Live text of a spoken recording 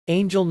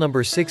Angel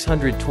number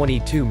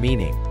 622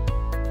 meaning.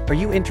 Are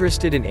you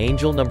interested in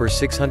angel number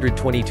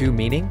 622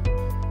 meaning?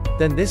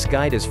 Then this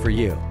guide is for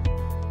you.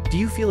 Do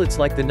you feel it's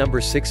like the number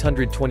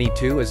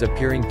 622 is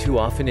appearing too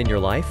often in your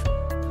life?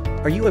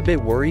 Are you a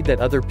bit worried that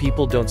other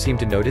people don't seem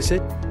to notice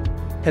it?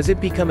 Has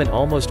it become an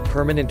almost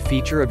permanent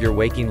feature of your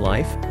waking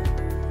life?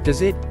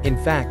 Does it, in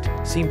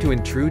fact, seem to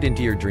intrude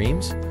into your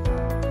dreams?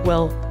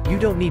 Well, you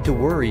don't need to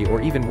worry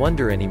or even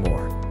wonder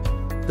anymore.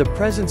 The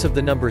presence of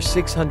the number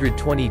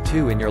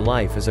 622 in your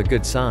life is a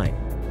good sign.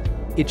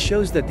 It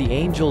shows that the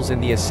angels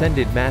and the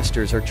ascended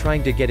masters are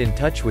trying to get in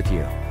touch with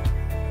you.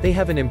 They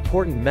have an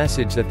important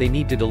message that they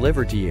need to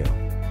deliver to you.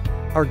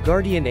 Our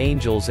guardian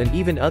angels and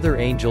even other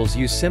angels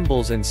use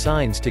symbols and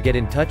signs to get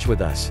in touch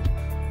with us.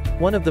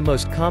 One of the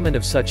most common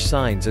of such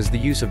signs is the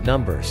use of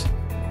numbers.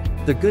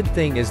 The good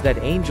thing is that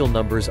angel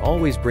numbers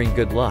always bring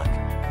good luck.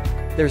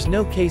 There's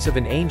no case of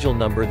an angel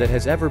number that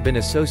has ever been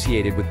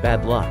associated with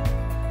bad luck.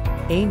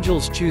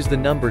 Angels choose the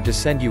number to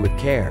send you with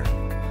care.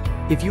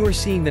 If you are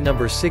seeing the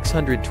number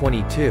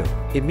 622,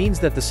 it means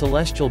that the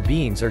celestial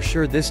beings are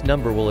sure this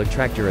number will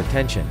attract your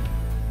attention.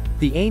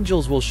 The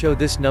angels will show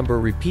this number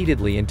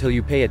repeatedly until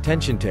you pay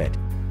attention to it.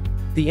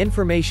 The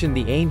information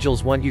the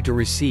angels want you to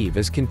receive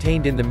is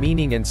contained in the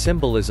meaning and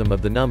symbolism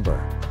of the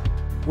number.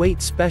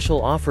 Wait,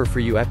 special offer for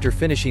you after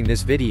finishing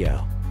this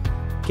video.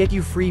 Get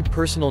you free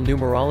personal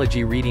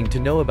numerology reading to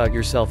know about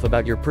yourself,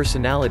 about your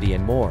personality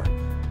and more.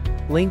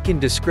 Link in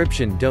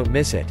description, don't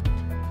miss it.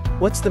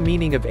 What's the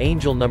meaning of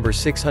angel number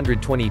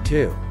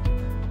 622?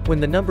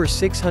 When the number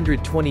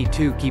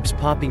 622 keeps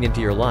popping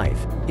into your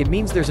life, it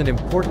means there's an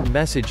important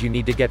message you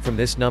need to get from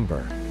this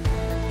number.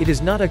 It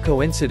is not a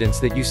coincidence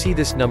that you see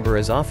this number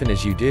as often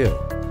as you do.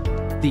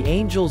 The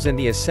angels and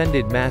the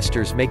ascended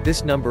masters make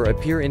this number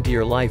appear into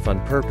your life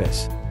on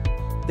purpose.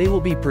 They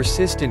will be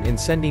persistent in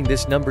sending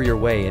this number your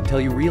way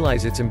until you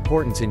realize its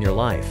importance in your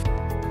life.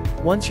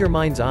 Once your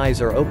mind's eyes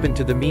are open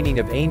to the meaning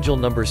of angel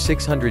number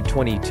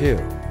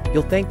 622,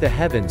 you'll thank the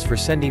heavens for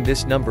sending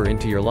this number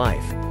into your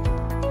life.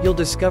 You'll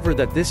discover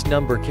that this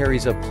number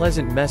carries a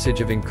pleasant message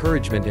of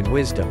encouragement and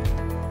wisdom.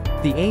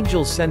 The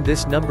angels send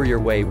this number your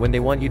way when they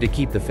want you to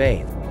keep the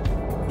faith.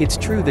 It's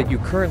true that you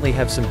currently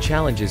have some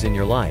challenges in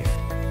your life.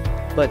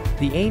 But,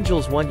 the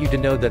angels want you to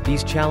know that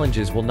these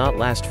challenges will not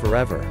last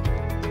forever.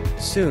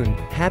 Soon,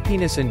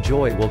 happiness and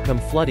joy will come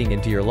flooding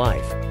into your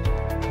life.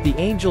 The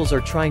angels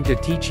are trying to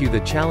teach you the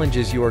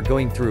challenges you are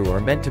going through are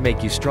meant to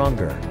make you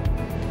stronger.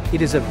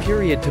 It is a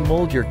period to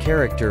mold your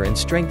character and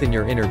strengthen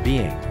your inner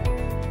being.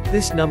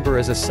 This number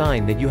is a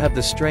sign that you have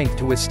the strength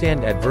to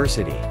withstand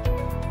adversity.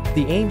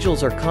 The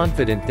angels are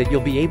confident that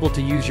you'll be able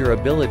to use your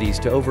abilities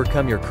to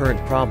overcome your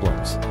current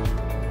problems.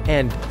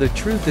 And, the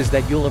truth is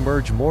that you'll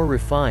emerge more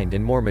refined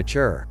and more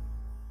mature.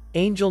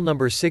 Angel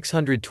number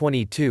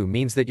 622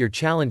 means that your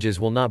challenges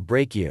will not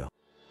break you.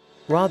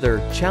 Rather,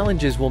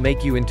 challenges will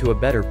make you into a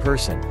better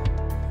person.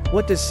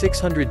 What does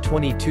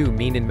 622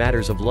 mean in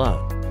matters of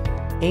love?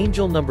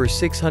 Angel number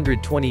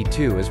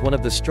 622 is one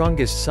of the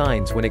strongest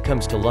signs when it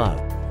comes to love.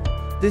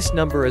 This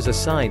number is a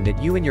sign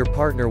that you and your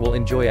partner will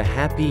enjoy a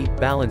happy,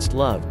 balanced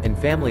love and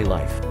family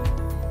life.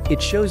 It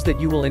shows that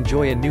you will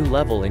enjoy a new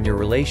level in your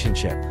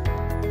relationship.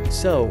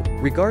 So,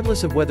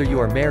 regardless of whether you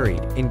are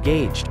married,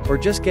 engaged, or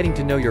just getting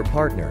to know your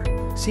partner,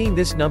 seeing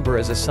this number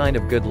is a sign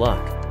of good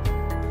luck.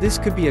 This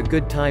could be a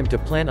good time to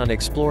plan on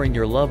exploring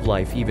your love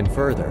life even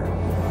further.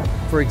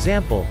 For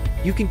example,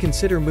 you can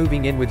consider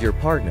moving in with your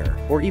partner,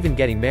 or even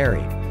getting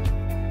married.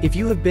 If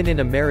you have been in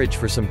a marriage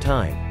for some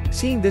time,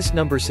 seeing this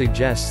number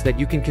suggests that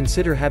you can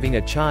consider having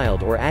a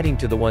child or adding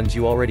to the ones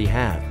you already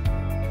have.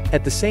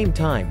 At the same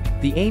time,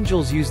 the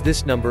angels use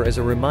this number as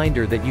a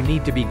reminder that you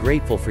need to be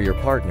grateful for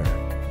your partner.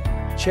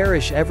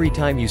 Cherish every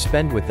time you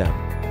spend with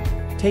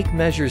them. Take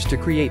measures to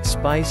create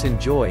spice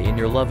and joy in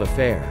your love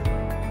affair.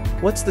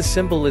 What's the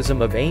symbolism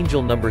of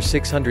angel number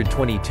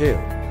 622?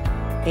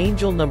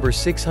 Angel number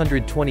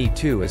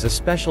 622 is a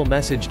special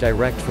message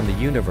direct from the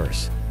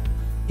universe.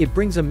 It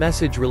brings a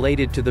message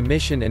related to the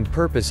mission and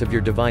purpose of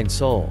your divine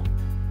soul.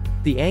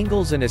 The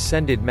angels and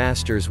ascended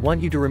masters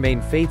want you to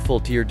remain faithful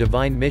to your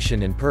divine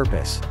mission and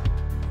purpose.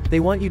 They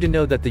want you to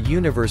know that the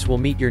universe will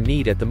meet your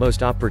need at the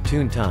most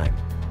opportune time.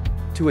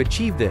 To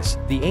achieve this,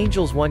 the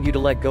angels want you to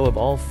let go of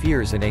all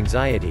fears and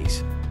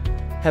anxieties.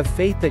 Have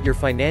faith that your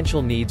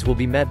financial needs will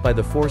be met by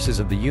the forces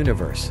of the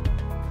universe.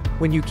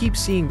 When you keep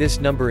seeing this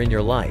number in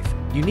your life,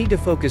 you need to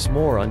focus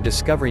more on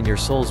discovering your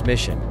soul's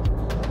mission.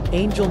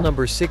 Angel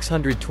number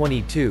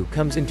 622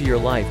 comes into your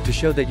life to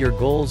show that your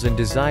goals and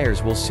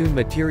desires will soon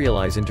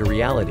materialize into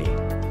reality.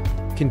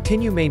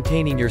 Continue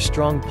maintaining your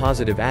strong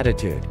positive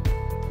attitude.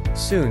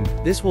 Soon,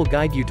 this will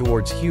guide you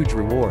towards huge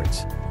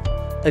rewards.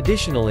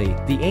 Additionally,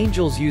 the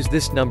angels use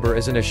this number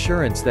as an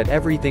assurance that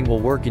everything will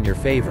work in your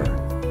favor.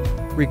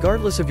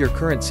 Regardless of your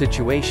current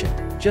situation,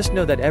 just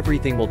know that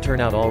everything will turn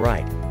out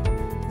alright.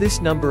 This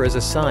number is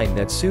a sign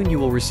that soon you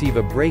will receive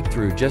a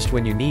breakthrough just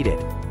when you need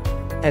it.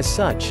 As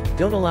such,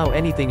 don't allow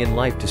anything in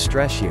life to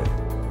stress you.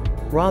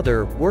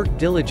 Rather, work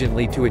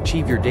diligently to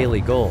achieve your daily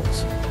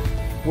goals.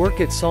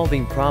 Work at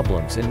solving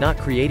problems and not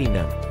creating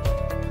them.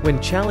 When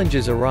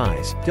challenges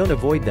arise, don't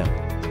avoid them.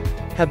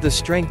 Have the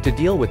strength to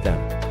deal with them.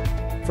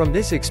 From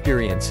this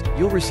experience,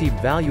 you'll receive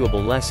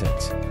valuable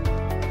lessons.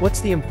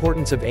 What's the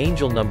importance of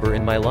angel number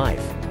in my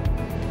life?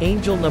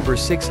 Angel number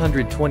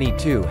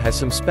 622 has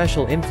some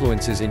special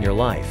influences in your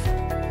life.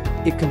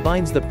 It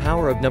combines the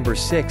power of number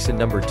 6 and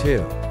number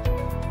 2.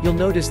 You'll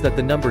notice that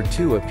the number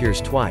 2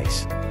 appears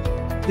twice.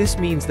 This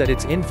means that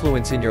its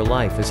influence in your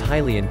life is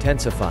highly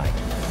intensified.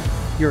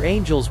 Your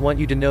angels want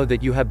you to know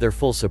that you have their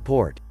full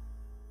support.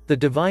 The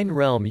divine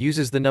realm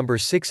uses the number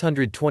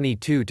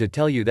 622 to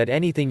tell you that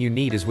anything you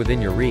need is within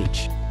your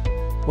reach.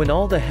 When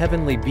all the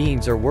heavenly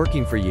beings are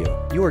working for you,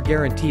 you are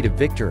guaranteed a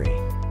victory.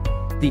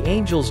 The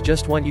angels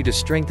just want you to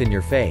strengthen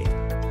your faith.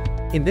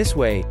 In this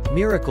way,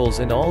 miracles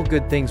and all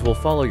good things will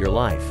follow your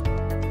life.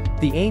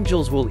 The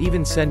angels will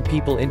even send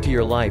people into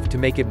your life to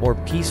make it more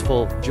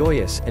peaceful,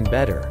 joyous, and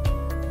better.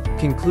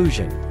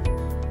 Conclusion.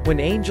 When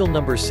angel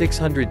number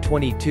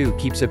 622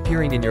 keeps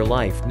appearing in your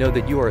life, know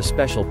that you are a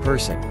special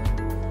person.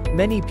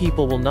 Many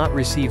people will not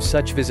receive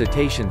such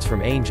visitations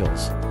from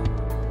angels.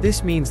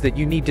 This means that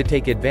you need to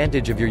take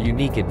advantage of your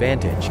unique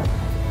advantage.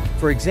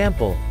 For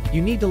example,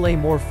 you need to lay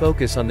more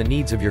focus on the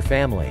needs of your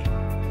family.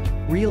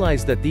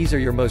 Realize that these are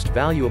your most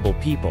valuable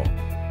people.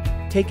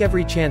 Take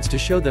every chance to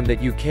show them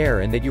that you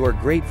care and that you are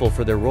grateful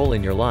for their role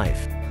in your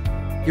life.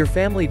 Your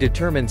family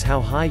determines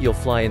how high you'll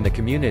fly in the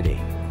community.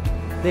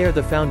 They are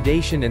the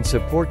foundation and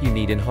support you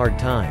need in hard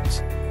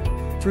times.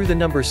 Through the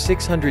number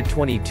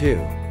 622,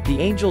 the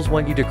angels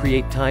want you to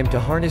create time to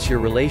harness your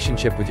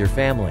relationship with your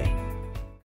family.